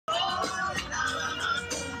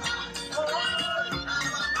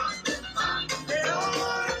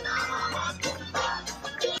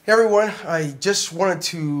Hey everyone, I just wanted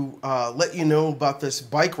to let you know about this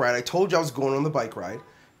bike ride. I told you I was going on the bike ride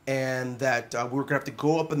and that we were going to have to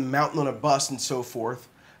go up in the mountain on a bus and so forth.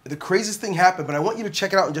 The craziest thing happened, but I want you to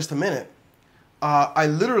check it out in just a minute. I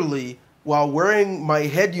literally, while wearing my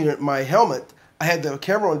head unit, my helmet, I had the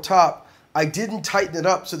camera on top. I didn't tighten it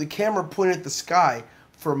up, so the camera pointed at the sky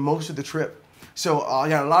for most of the trip. So I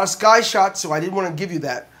got a lot of sky shots, so I didn't want to give you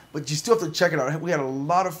that, but you still have to check it out. We had a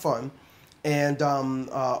lot of fun. And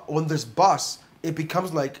on this bus, it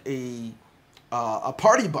becomes like a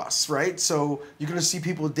party bus, right? So you're going to see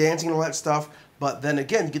people dancing and all that stuff. But then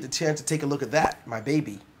again, you get the chance to take a look at that, my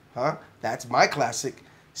baby. Huh? That's my classic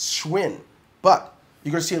Schwinn. But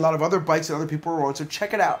you're going to see a lot of other bikes that other people are on, so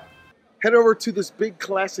check it out. Head over to this big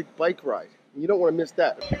classic bike ride. You don't want to miss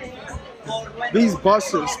that. These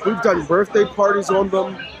buses, we've done birthday parties on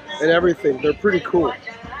them and everything. They're pretty cool.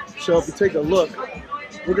 So if you take a look,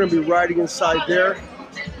 we're going to be riding inside there.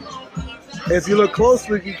 If you look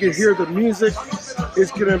closely, you can hear the music.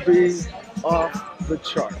 It's going to be off the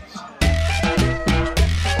charts.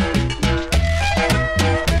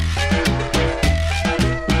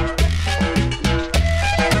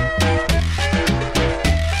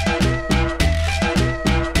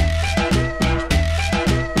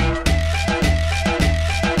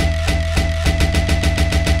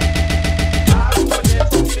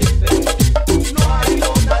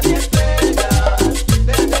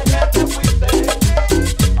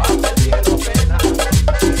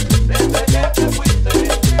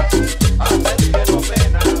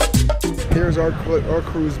 Here's our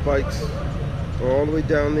cruise bikes all the way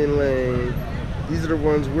down the lane. These are the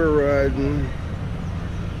ones we're riding.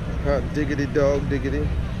 Hot diggity dog diggity.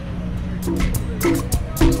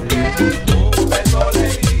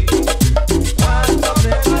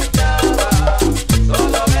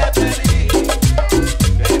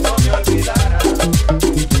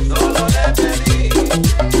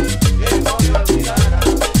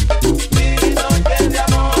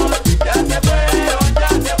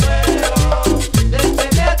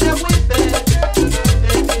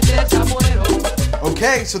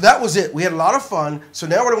 Okay, so that was it. We had a lot of fun. So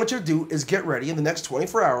now what I want you to do is get ready. In the next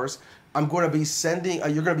 24 hours, I'm going to be sending,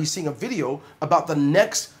 you're going to be seeing a video about the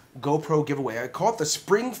next GoPro giveaway. I call it the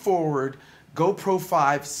Spring Forward GoPro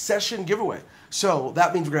 5 Session Giveaway. So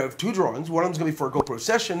that means we're going to have two drawings. One of them is going to be for a GoPro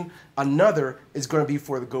Session. Another is going to be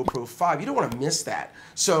for the GoPro 5. You don't want to miss that.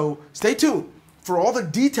 So stay tuned for all the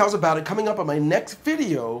details about it coming up on my next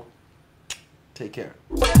video. Take care.